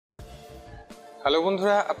Hello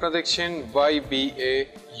বন্ধুরা, আপনারা দেখছেন YBA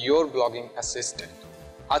ইয়োর ব্লগিং অ্যাসিস্ট্যান্ট।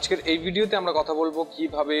 আজকের এই ভিডিওতে আমরা কথা বলবো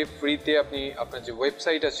কিভাবে ফ্রিতে আপনি আপনার যে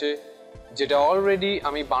ওয়েবসাইট আছে, যেটা অলরেডি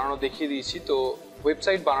আমি বানানো দেখিয়ে দিয়েছি, তো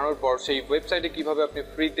ওয়েবসাইট বানানোর পর সেই ওয়েবসাইটে কিভাবে আপনি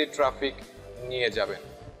ফ্রিতে ট্রাফিক নিয়ে যাবেন।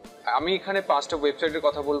 আমি এখানে 5টা ওয়েবসাইটের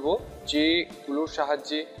কথা বলবো যে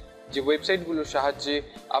ওয়েবসাইটগুলোর সাহায্যে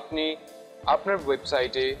আপনি আপনার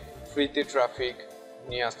ওয়েবসাইটে ফ্রিতে ট্রাফিক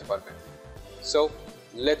নিয়ে আসতে পারবেন। So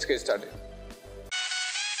let's get started.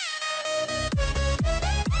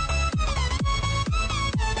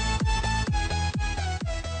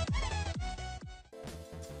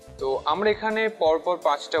 তো আমরা এখানে পরপর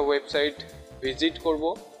 5টা ওয়েবসাইট ভিজিট করব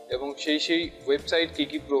এবং সেই ওয়েবসাইট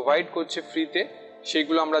কি প্রোভাইড করছে ফ্রিতে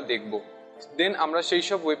সেইগুলো আমরা দেখব। দেন আমরা সেই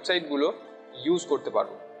সব ওয়েবসাইটগুলো ইউজ করতে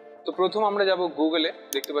পারবো। তো প্রথম আমরা যাব গুগলে,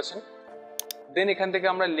 দেখতে পাচ্ছেন। দেন এখান থেকে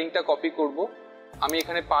আমরা লিঙ্কটা কপি করব। আমি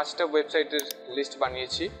এখানে 5টা ওয়েবসাইটের লিস্ট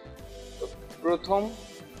বানিয়েছি। তো প্রথম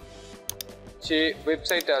যে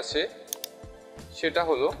ওয়েবসাইটটা আছে সেটা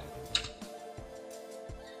হলো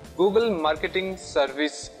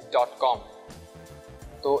googlemarketingservice.com।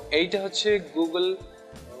 তো এইটা হচ্ছে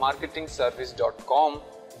googlemarketingservice.com,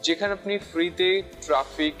 যেখানে আপনি ফ্রিতে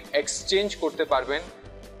ট্রাফিক এক্সচেঞ্জ করতে পারবেন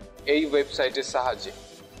এই ওয়েবসাইটের সাহায্যে।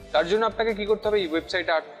 তার জন্য আপনাকে কি করতে হবে, এই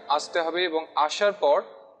ওয়েবসাইটে আসতে হবে এবং আসার পর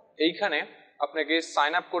এইখানে আপনাকে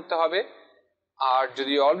সাইন আপ করতে হবে। আর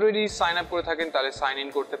যদি অলরেডি সাইন আপ করে থাকেন তাহলে সাইন ইন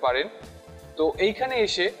করতে পারেন। তো এইখানে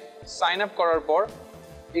এসে সাইন আপ করার পর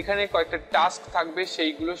এখানে কয়েকটা টাস্ক থাকবে,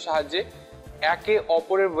 সেইগুলোর সাহায্যে একে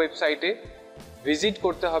অপরের ওয়েবসাইটে ভিজিট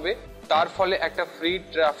করতে হবে। তার ফলে একটা ফ্রি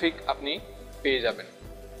ট্রাফিক আপনি পেয়ে যাবেন।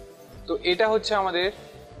 তো এটা হচ্ছে আমাদের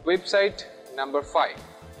ওয়েবসাইট নাম্বার 5।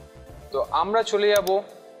 তো আমরা চলে যাব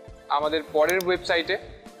আমাদের পরের ওয়েবসাইটে,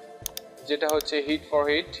 যেটা হচ্ছে হিট ফর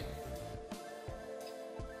হিট।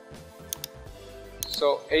 সো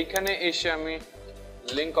এইখানে এসে আমি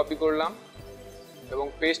লিঙ্ক কপি করলাম এবং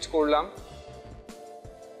পেস্ট করলাম।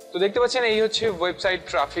 তো দেখতে পাচ্ছেন এই হচ্ছে ওয়েবসাইট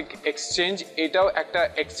ট্রাফিক এক্সচেঞ্জ। এটাও একটা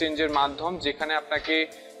এক্সচেঞ্জের মাধ্যম, যেখানে আপনাকে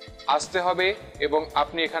আসতে হবে এবং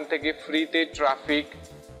আপনি এখান থেকে ফ্রিতে ট্রাফিক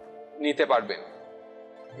নিতে পারবেন।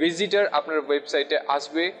 ভিজিটার আপনার ওয়েবসাইটে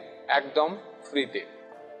আসবে একদম ফ্রিতে।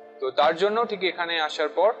 তো তার জন্য ঠিক এখানে আসার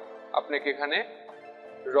পর আপনাকে এখানে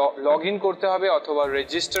লগ ইন করতে হবে অথবা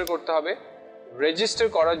রেজিস্টার করতে হবে। রেজিস্টার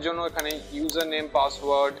করার জন্য এখানে ইউজার নেম,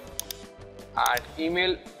 পাসওয়ার্ড আর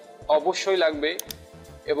ইমেল অবশ্যই লাগবে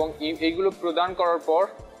এবং এইগুলো প্রদান করার পর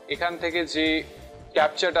এখান থেকে যে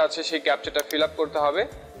ক্যাপচাটা আছে সেই ক্যাপচাটা ফিল আপ করতে হবে।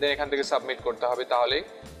 দেন এখান থেকে সাবমিট করতে হবে, তাহলে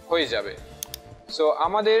হয়ে যাবে। সো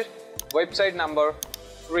আমাদের ওয়েবসাইট নাম্বার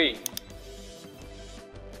 3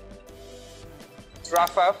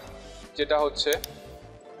 ট্রাফাফ, যেটা হচ্ছে,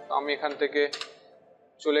 আমি এখান থেকে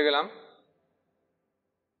চলে গেলাম।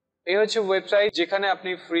 এই হচ্ছে ওয়েবসাইট যেখানে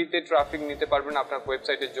আপনি ফ্রিতে ট্রাফিক নিতে পারবেন আপনার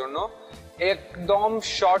ওয়েবসাইটের জন্য একদম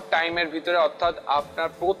শর্ট টাইমের ভিতরে, অর্থাৎ আপনার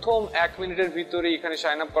প্রথম 1 মিনিটের ভিতরে এখানে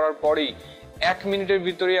সাইন আপ করার পরেই 1 মিনিটের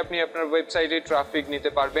ভিতরেই আপনি আপনার ওয়েবসাইটে ট্রাফিক নিতে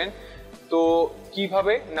পারবেন। তো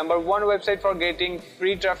কিভাবে? Number 1 website for getting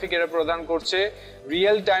free traffic এরা প্রদান করছে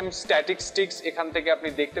রিয়েল টাইম স্ট্যাটিস্টিক্স। এখান থেকে আপনি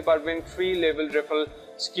দেখতে পারবেন ফ্রি লেভেল রেফারেল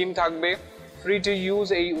স্কিম থাকবে। ফ্রি টু ইউজ,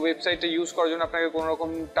 এই ওয়েবসাইটটা ইউজ করার জন্য আপনাকে কোনো রকম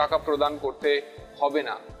টাকা প্রদান করতে হবে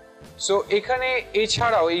না। সো এখানে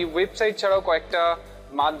এছাড়াও এই ওয়েবসাইট ছাড়াও কয়েকটা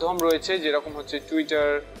মাধ্যম রয়েছে, যেরকম হচ্ছে টুইটার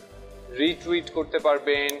রিটুইট করতে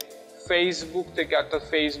পারবেন, ফেসবুক থেকে অর্থাৎ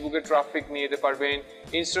ফেসবুকে ট্রাফিক নিয়ে যেতে পারবেন,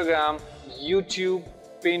 Instagram, YouTube,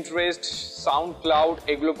 Pinterest, sound cloud,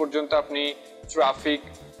 এগুলো পর্যন্ত আপনি ট্রাফিক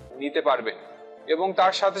নিতে পারবেন। এবং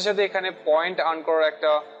তার সাথে সাথে এখানে পয়েন্ট আর্ন করার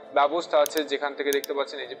একটা ব্যবস্থা আছে, যেখান থেকে দেখতে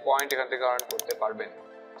পাচ্ছেন এই যে পয়েন্ট এখান থেকে আর্ন করতে পারবেন।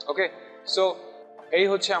 ওকে, সো এই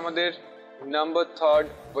হচ্ছে আমাদের নাম্বার 3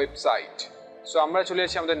 ওয়েবসাইট। সো আমরা চলে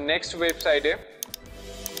এসেছি আমাদের নেক্সট ওয়েবসাইটে।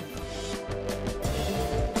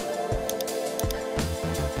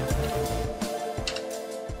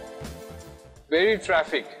 Very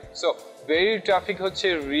traffic. So very traffic হচ্ছে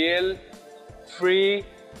real free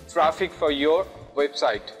traffic for your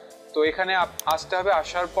website. তো এখানে আসতে হবে।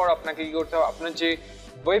 আসার পর আপনাকে কি করতে হবে, আপনার যে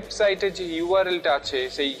ওয়েবসাইটের যে ইউআরএলটা আছে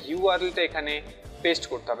সেই ইউআরএলটা এখানে পেস্ট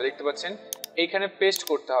করতে হবে। দেখতে পাচ্ছেন এইখানে পেস্ট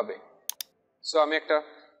করতে হবে। সো আমি একটা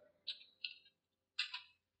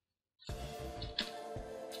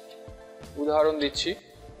উদাহরণ দিচ্ছি।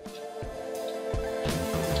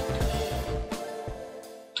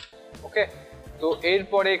 ওকে, তো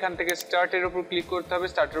এরপরে এখান থেকে স্টার্টের উপর ক্লিক করতে হবে।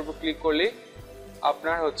 স্টার্টের উপর ক্লিক করলে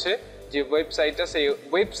আপনার হচ্ছে যে ওয়েবসাইটটা, সেই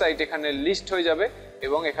ওয়েবসাইট এখানে লিস্ট হয়ে যাবে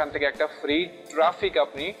এবং এখান থেকে একটা ফ্রি ট্রাফিক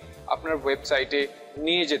আপনি আপনার ওয়েবসাইটে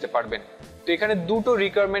নিয়ে যেতে পারবেন। তো এখানে দুটো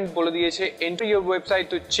রিকোয়ারমেন্ট বলে দিয়েছে, enter your website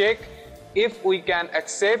two check if we can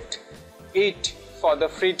accept it for the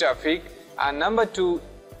free traffic and number 2,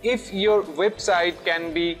 if your website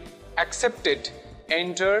can be accepted,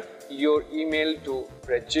 enter your email to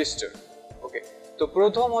register. Okay, তো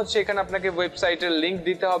প্রথম হচ্ছে এখানে আপনাকে ওয়েবসাইটের লিংক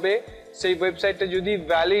দিতে হবে। সেই ওয়েবসাইটটা যদি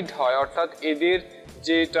ভ্যালিড হয়, অর্থাৎ এদের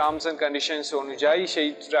যে টার্মস এন্ড কন্ডিশনস অনুযায়ী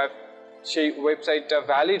সেই ওয়েবসাইটটা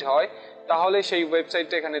ভ্যালিড হয়, তাহলে সেই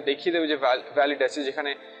ওয়েবসাইটটা এখানে দেখিয়ে দেবে যে ভ্যালিড আছে।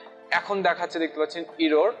 যেখানে এখন দেখাচ্ছে, দেখতে পাচ্ছেন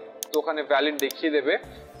এরর, তো ওখানে ভ্যালিড দেখিয়ে দেবে।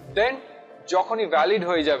 দেন যখনই ভ্যালিড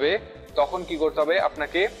হয়ে যাবে তখন কি করতে হবে,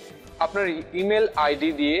 আপনাকে আপনার ইমেল আইডি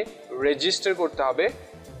দিয়ে রেজিস্টার করতে হবে।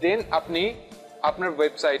 দেন আপনি আপনার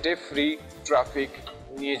ওয়েবসাইটে ফ্রি ট্রাফিক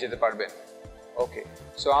নিয়ে যেতে পারবেন। ওকে,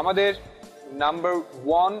 সো আমাদের নাম্বার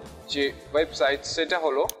 1 যে ওয়েবসাইট সেটা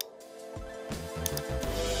হলো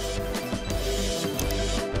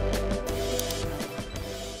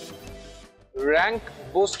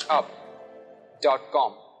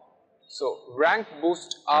rankboostup.com। সো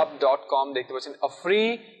rankboostup.com দেখতে পাচ্ছেন, a free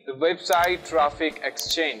website traffic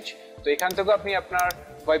exchange। তো এখান থেকে আপনি আপনার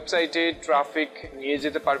ওয়েবসাইটে ট্রাফিক নিয়ে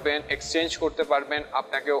যেতে পারবেন, এক্সচেঞ্জ করতে পারবেন।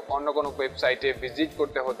 আপনাকেও অন্য কোনো ওয়েবসাইটে ভিজিট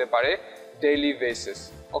করতে হতে পারে ডেইলি বেসিস।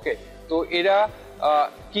 ওকে, তো এরা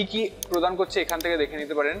কি কি প্রদান করছে এখান থেকে দেখে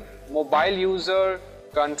নিতে পারেন। Mobile user,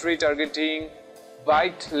 country targeting,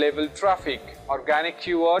 byte level traffic, organic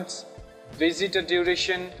keywords, visitor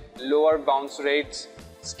duration, lower bounce rates,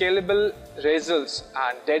 scalable results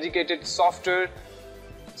and dedicated software,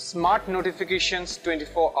 smart notifications,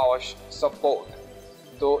 24 hours support।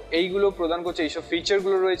 তো এইগুলো প্রদান করছে, এইসব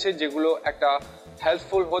ফিচারগুলো রয়েছে যেগুলো একটা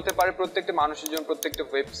হেল্পফুল হতে পারে প্রত্যেকটা মানুষের জন্য, প্রত্যেকটা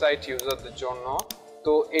ওয়েবসাইট ইউজারদের জন্য।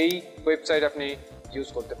 তো এই ওয়েবসাইট আপনি ইউজ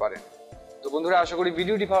করতে পারেন। তো বন্ধুরা, আশা করি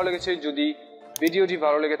ভিডিওটি ভালো লেগেছে। যদি ভিডিওটি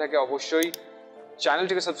ভালো লেগে থাকে অবশ্যই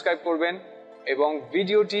চ্যানেলটিকে সাবস্ক্রাইব করবেন এবং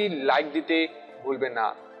ভিডিওটি লাইক দিতে ভুলবেন না।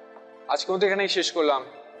 আজকের মতো এখানেই শেষ করলাম।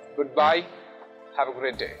 Good bye, have a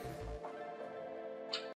great day.